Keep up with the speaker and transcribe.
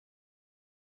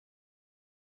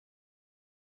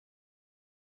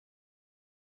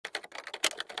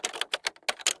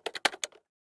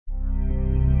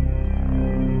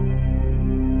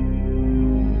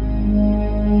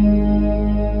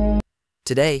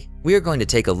Today, we are going to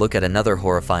take a look at another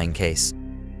horrifying case.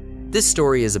 This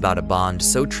story is about a bond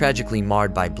so tragically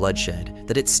marred by bloodshed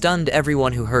that it stunned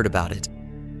everyone who heard about it.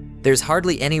 There's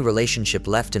hardly any relationship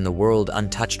left in the world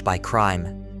untouched by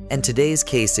crime, and today's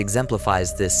case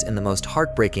exemplifies this in the most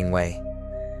heartbreaking way.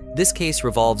 This case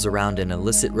revolves around an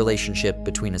illicit relationship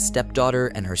between a stepdaughter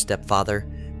and her stepfather,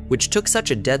 which took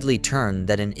such a deadly turn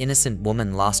that an innocent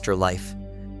woman lost her life.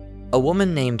 A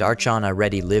woman named Archana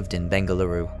Reddy lived in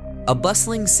Bengaluru, a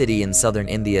bustling city in southern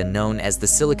India known as the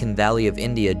Silicon Valley of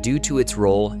India due to its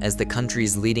role as the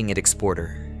country's leading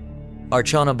exporter.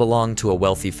 Archana belonged to a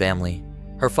wealthy family.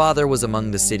 Her father was among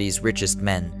the city's richest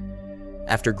men.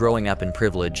 After growing up in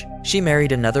privilege, she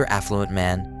married another affluent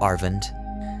man, Arvind.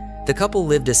 The couple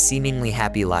lived a seemingly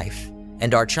happy life,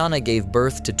 and Archana gave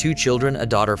birth to 2 children, a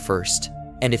daughter first,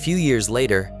 and a few years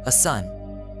later, a son.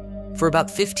 For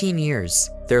about 15 years,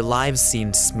 their lives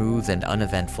seemed smooth and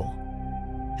uneventful.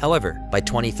 However, by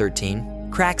 2013,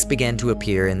 cracks began to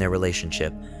appear in their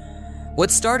relationship.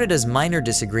 What started as minor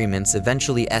disagreements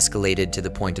eventually escalated to the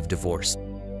point of divorce.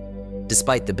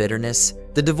 Despite the bitterness,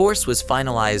 the divorce was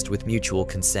finalized with mutual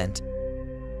consent.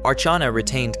 Archana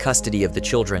retained custody of the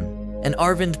children, and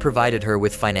Arvind provided her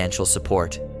with financial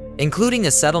support, including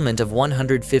a settlement of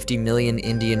 150 million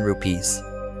Indian rupees.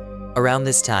 Around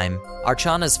this time,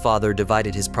 Archana's father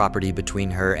divided his property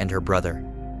between her and her brother.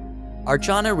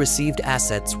 Archana received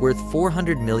assets worth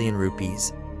 400 million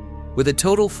rupees. With a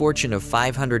total fortune of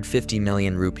 550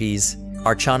 million rupees,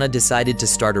 Archana decided to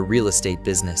start a real estate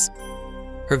business.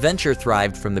 Her venture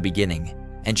thrived from the beginning,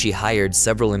 and she hired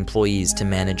several employees to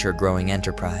manage her growing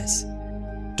enterprise.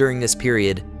 During this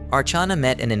period, Archana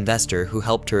met an investor who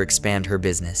helped her expand her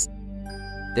business.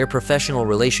 Their professional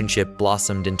relationship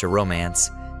blossomed into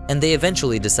romance, and they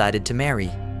eventually decided to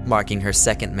marry, marking her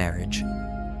second marriage.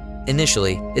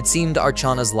 Initially, it seemed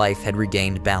Archana's life had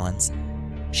regained balance.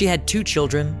 She had 2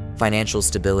 children, financial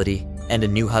stability, and a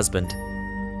new husband.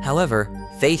 However,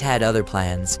 fate had other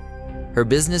plans. Her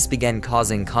business began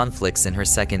causing conflicts in her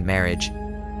second marriage.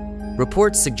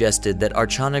 Reports suggested that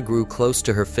Archana grew close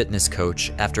to her fitness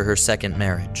coach after her second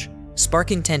marriage,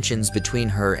 sparking tensions between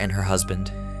her and her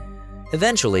husband.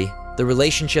 Eventually, the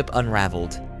relationship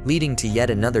unraveled, leading to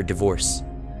yet another divorce.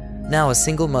 Now a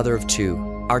single mother of 2,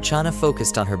 Archana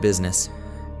focused on her business.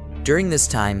 During this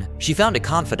time, she found a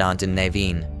confidant in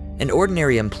Naveen, an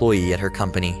ordinary employee at her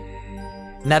company.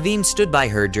 Naveen stood by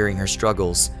her during her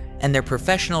struggles, and their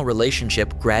professional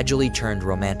relationship gradually turned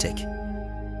romantic.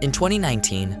 In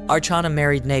 2019, Archana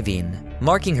married Naveen,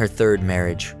 marking her 3rd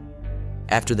marriage.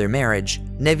 After their marriage,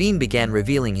 Naveen began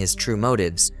revealing his true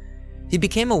motives. He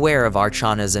became aware of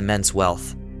Archana's immense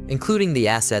wealth, including the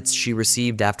assets she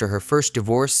received after her first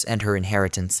divorce and her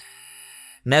inheritance.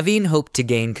 Naveen hoped to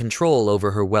gain control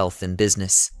over her wealth and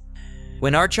business.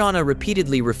 When Archana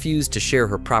repeatedly refused to share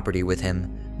her property with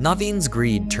him, Naveen's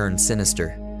greed turned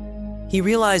sinister. He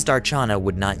realized Archana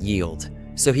would not yield,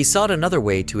 so he sought another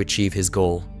way to achieve his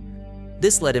goal.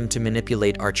 This led him to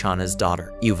manipulate Archana's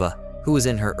daughter, Yuva, who was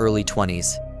in her early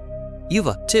 20s.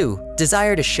 Yuva, too,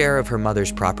 desired a share of her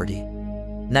mother's property.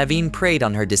 Naveen preyed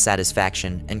on her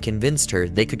dissatisfaction and convinced her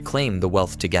they could claim the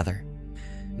wealth together.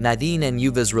 Naveen and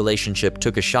Yuva's relationship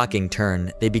took a shocking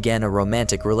turn. They began a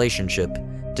romantic relationship,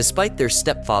 despite their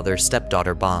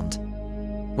stepfather-stepdaughter bond.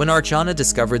 When Archana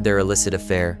discovered their illicit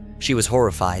affair, she was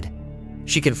horrified.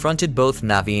 She confronted both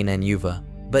Naveen and Yuva,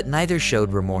 but neither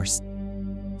showed remorse.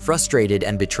 Frustrated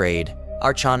and betrayed,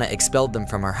 Archana expelled them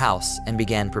from her house and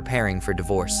began preparing for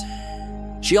divorce.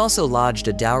 She also lodged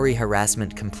a dowry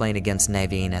harassment complaint against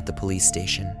Naveen at the police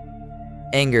station.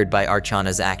 Angered by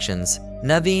Archana's actions,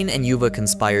 Naveen and Yuva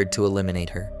conspired to eliminate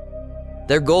her.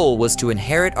 Their goal was to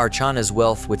inherit Archana's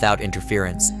wealth without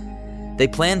interference. They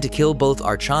planned to kill both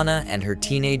Archana and her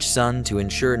teenage son to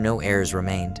ensure no heirs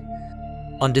remained.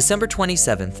 On December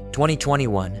 27,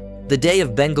 2021, the day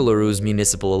of Bengaluru's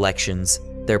municipal elections,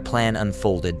 their plan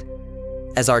unfolded.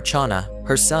 As Archana,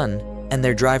 her son, and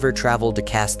their driver traveled to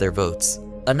cast their votes,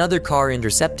 another car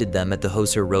intercepted them at the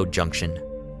Hosur Road junction.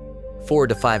 4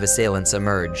 to 5 assailants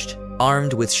emerged,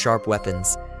 armed with sharp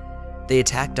weapons. They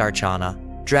attacked Archana,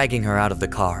 dragging her out of the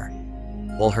car.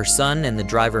 While her son and the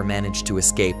driver managed to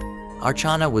escape,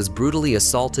 Archana was brutally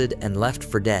assaulted and left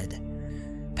for dead.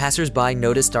 Passers-by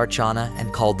noticed Archana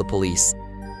and called the police.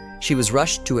 She was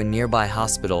rushed to a nearby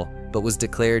hospital, but was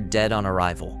declared dead on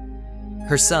arrival.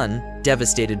 Her son,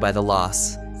 devastated by the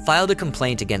loss, filed a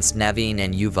complaint against Naveen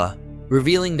and Yuva,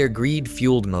 revealing their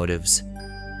greed-fueled motives.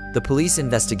 The police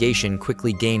investigation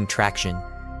quickly gained traction.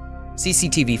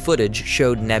 CCTV footage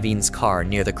showed Naveen's car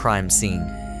near the crime scene.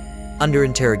 Under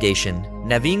interrogation,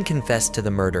 Naveen confessed to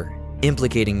the murder,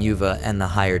 implicating Yuva and the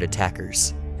hired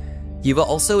attackers. Yuva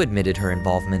also admitted her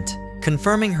involvement,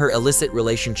 confirming her illicit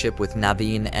relationship with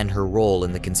Naveen and her role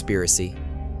in the conspiracy.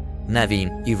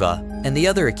 Naveen, Yuva, and the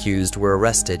other accused were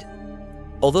arrested.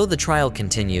 Although the trial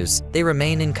continues, they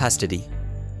remain in custody.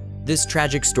 This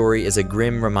tragic story is a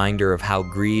grim reminder of how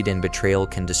greed and betrayal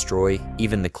can destroy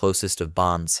even the closest of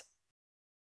bonds.